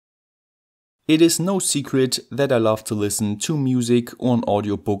It is no secret that I love to listen to music or an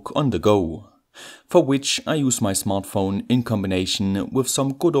audiobook on the go, for which I use my smartphone in combination with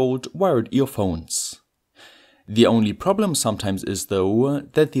some good old wired earphones. The only problem sometimes is though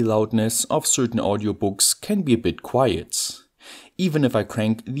that the loudness of certain audiobooks can be a bit quiet, even if I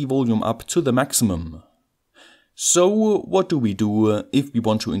crank the volume up to the maximum. So what do we do if we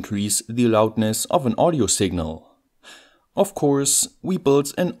want to increase the loudness of an audio signal? Of course, we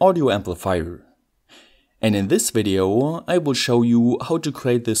build an audio amplifier. And in this video, I will show you how to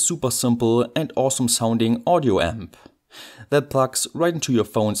create this super simple and awesome sounding audio amp that plugs right into your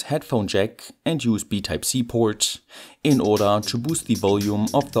phone's headphone jack and USB Type-C port in order to boost the volume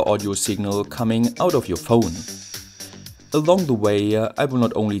of the audio signal coming out of your phone. Along the way, I will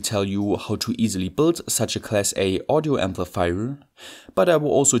not only tell you how to easily build such a Class A audio amplifier, but I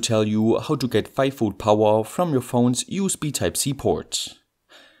will also tell you how to get 5V power from your phone's USB Type-C port.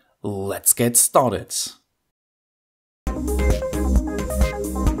 Let's get started!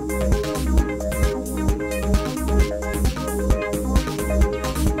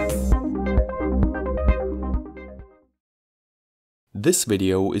 This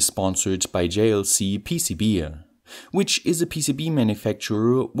video is sponsored by JLC PCB, which is a PCB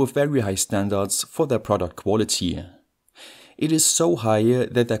manufacturer with very high standards for their product quality. It is so high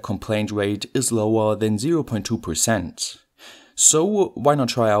that their complaint rate is lower than 0.2%. So why not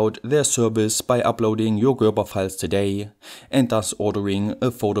try out their service by uploading your Gerber files today and thus ordering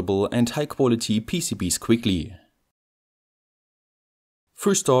affordable and high quality PCBs quickly.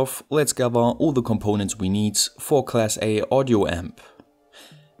 First off, let's gather all the components we need for Class A audio amp.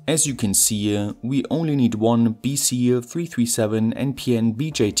 As you can see, we only need one BC337 NPN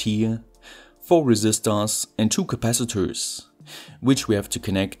BJT, 4 resistors and 2 capacitors, which we have to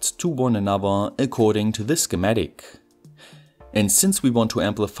connect to one another according to this schematic. And since we want to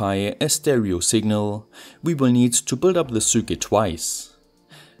amplify a stereo signal, we will need to build up the circuit twice.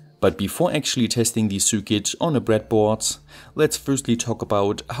 But before actually testing the circuit on a breadboard, let's firstly talk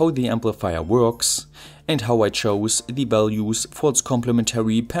about how the amplifier works and how I chose the values for its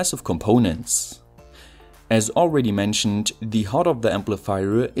complementary passive components. As already mentioned, the heart of the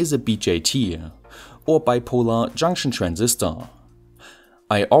amplifier is a BJT, or bipolar junction transistor.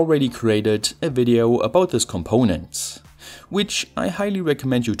 I already created a video about this component, which I highly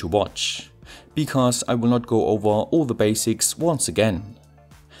recommend you to watch, because I will not go over all the basics once again.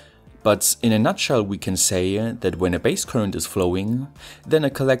 But in a nutshell, we can say that when a base current is flowing, then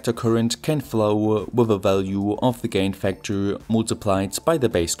a collector current can flow with a value of the gain factor multiplied by the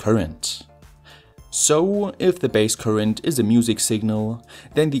base current. So if the base current is a music signal,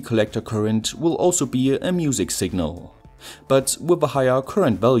 then the collector current will also be a music signal, but with a higher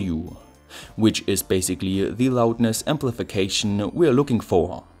current value, which is basically the loudness amplification we are looking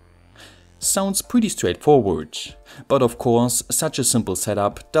for. Sounds pretty straightforward, but of course such a simple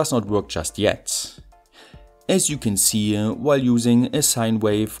setup does not work just yet. As you can see, while using a sine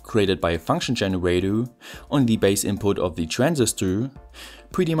wave created by a function generator on the base input of the transistor,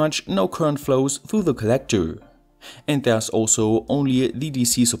 pretty much no current flows through the collector, and there's also only the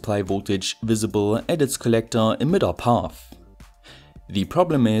DC supply voltage visible at its collector emitter path. The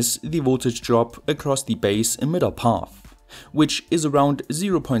problem is the voltage drop across the base emitter path, which is around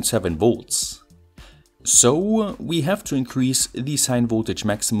 0.7 volts. So we have to increase the sine voltage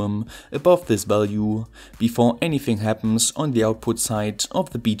maximum above this value before anything happens on the output side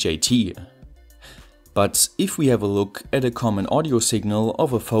of the BJT. But if we have a look at a common audio signal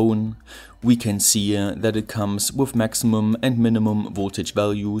of a phone, we can see that it comes with maximum and minimum voltage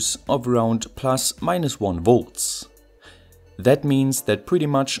values of around ±1 volts. That means that pretty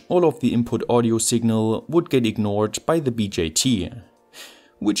much all of the input audio signal would get ignored by the BJT,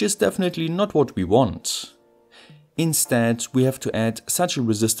 which is definitely not what we want. Instead, we have to add such a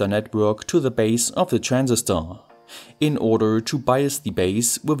resistor network to the base of the transistor, in order to bias the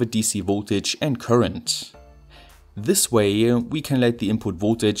base with a DC voltage and current. This way, we can let the input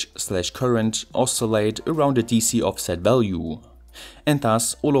voltage/current oscillate around a DC offset value, and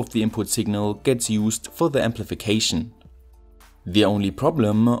thus all of the input signal gets used for the amplification. The only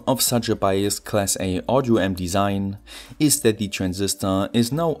problem of such a biased Class A audio amp design is that the transistor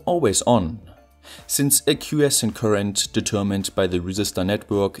is now always on, since a quiescent current determined by the resistor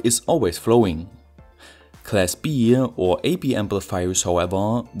network is always flowing. Class B or AB amplifiers,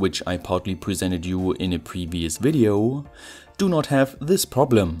 however, which I partly presented you in a previous video, do not have this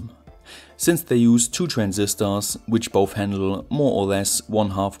problem, since they use 2 transistors which both handle more or less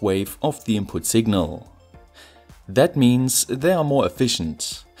 1/2 wave of the input signal. That means they are more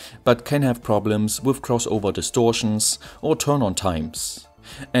efficient, but can have problems with crossover distortions or turn-on times,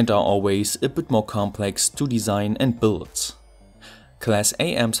 and are always a bit more complex to design and build. Class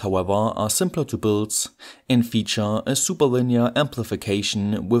A amps, however, are simpler to build and feature a superlinear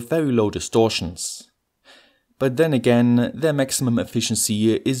amplification with very low distortions. But then again, their maximum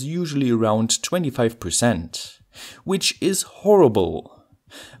efficiency is usually around 25%, which is horrible.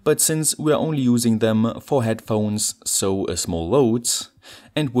 But since we are only using them for headphones, so a small load,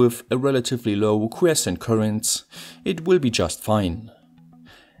 and with a relatively low quiescent current, it will be just fine.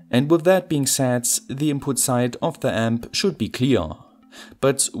 And with that being said, the input side of the amp should be clear.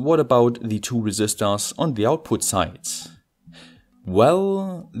 But what about the two resistors on the output side?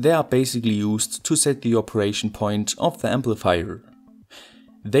 Well, they are basically used to set the operation point of the amplifier.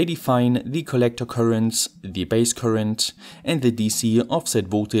 They define the collector current, the base current, and the DC offset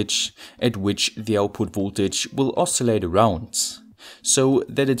voltage at which the output voltage will oscillate around, so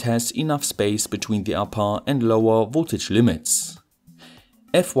that it has enough space between the upper and lower voltage limits.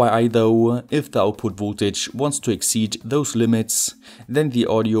 FYI though, if the output voltage wants to exceed those limits, then the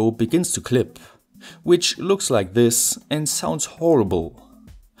audio begins to clip, which looks like this and sounds horrible.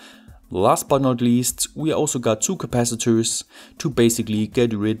 Last but not least, we also got two capacitors to basically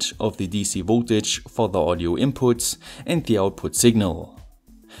get rid of the DC voltage for the audio inputs and the output signal.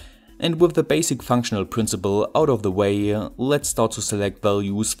 And with the basic functional principle out of the way, let's start to select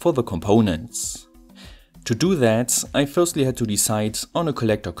values for the components. To do that, I firstly had to decide on a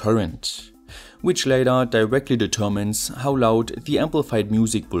collector current, which later directly determines how loud the amplified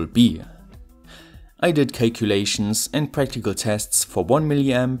music will be. I did calculations and practical tests for 1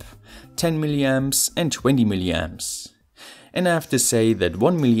 mA, 10 mA and 20 mA. And I have to say that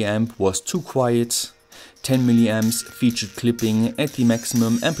 1 mA was too quiet, 10 mA featured clipping at the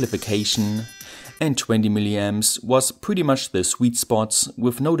maximum amplification, and 20 mA was pretty much the sweet spot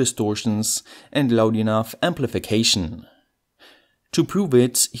with no distortions and loud enough amplification. To prove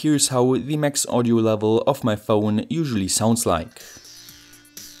it, here's how the max audio level of my phone usually sounds like.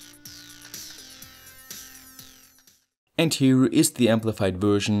 And here is the amplified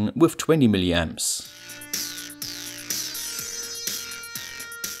version with 20 mA.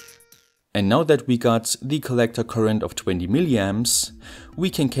 And now that we got the collector current of 20 mA, we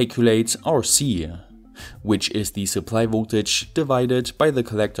can calculate our C, which is the supply voltage divided by the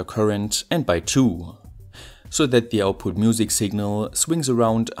collector current and by 2, so that the output music signal swings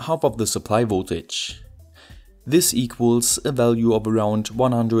around half of the supply voltage. This equals a value of around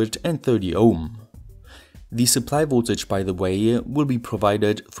 130 ohm. The supply voltage, by the way, will be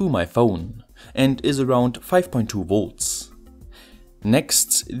provided through my phone and is around 5.2 volts.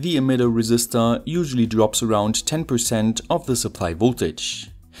 Next, the emitter resistor usually drops around 10% of the supply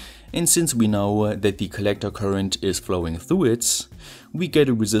voltage. And since we know that the collector current is flowing through it, we get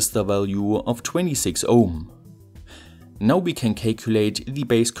a resistor value of 26 ohm. Now we can calculate the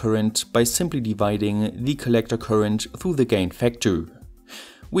base current by simply dividing the collector current through the gain factor,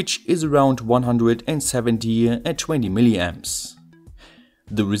 which is around 170 at 20 mA.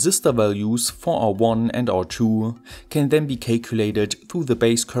 The resistor values for R1 and R2 can then be calculated through the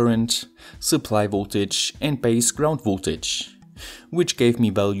base current, supply voltage and base ground voltage, which gave me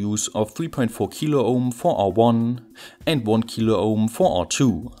values of 3.4 kΩ for R1 and 1 kΩ for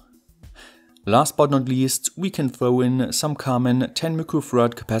R2. Last but not least, we can throw in some common 10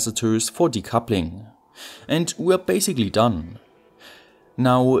 microfarad capacitors for decoupling, and we're basically done.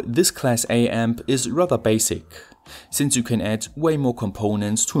 Now, this Class A amp is rather basic, since you can add way more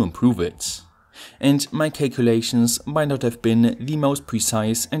components to improve it, and my calculations might not have been the most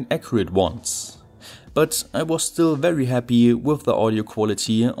precise and accurate ones, but I was still very happy with the audio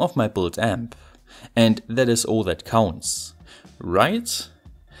quality of my built amp, and that is all that counts, right?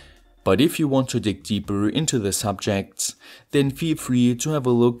 But if you want to dig deeper into the subject, then feel free to have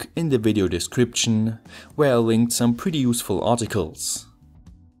a look in the video description, where I linked some pretty useful articles.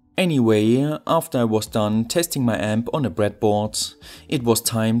 Anyway, after I was done testing my amp on a breadboard, it was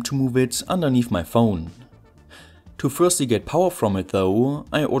time to move it underneath my phone. To firstly get power from it though,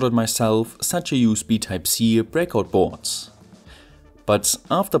 I ordered myself such a USB Type-C breakout board. But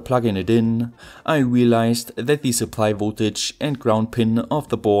after plugging it in, I realized that the supply voltage and ground pin of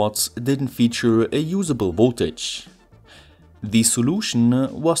the board didn't feature a usable voltage. The solution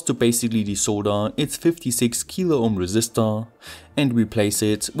was to basically desolder its 56 kΩ resistor and replace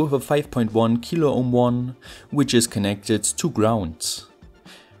it with a 5.1 kΩ one, which is connected to ground.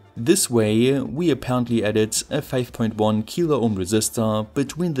 This way, we apparently added a 5.1 kΩ resistor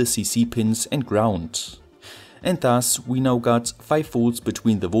between the CC pins and ground, and thus we now got 5 volts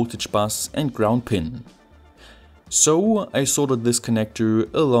between the voltage bus and ground pin. So I soldered this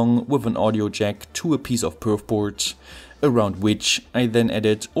connector along with an audio jack to a piece of perf board, around which I then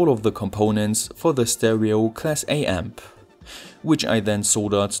added all of the components for the stereo Class A amp, which I then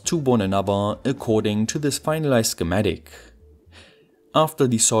soldered to one another according to this finalized schematic. After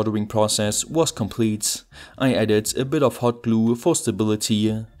the soldering process was complete, I added a bit of hot glue for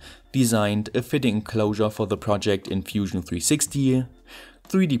stability, designed a fitting enclosure for the project in Fusion 360,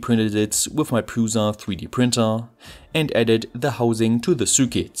 3D printed it with my Prusa 3D printer, and added the housing to the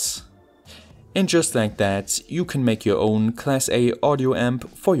circuits. And just like that, you can make your own Class A audio amp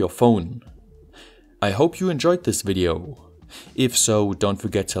for your phone. I hope you enjoyed this video. If so, don't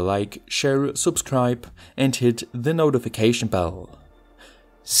forget to like, share, subscribe, and hit the notification bell.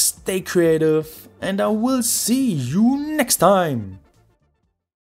 Stay creative, and I will see you next time!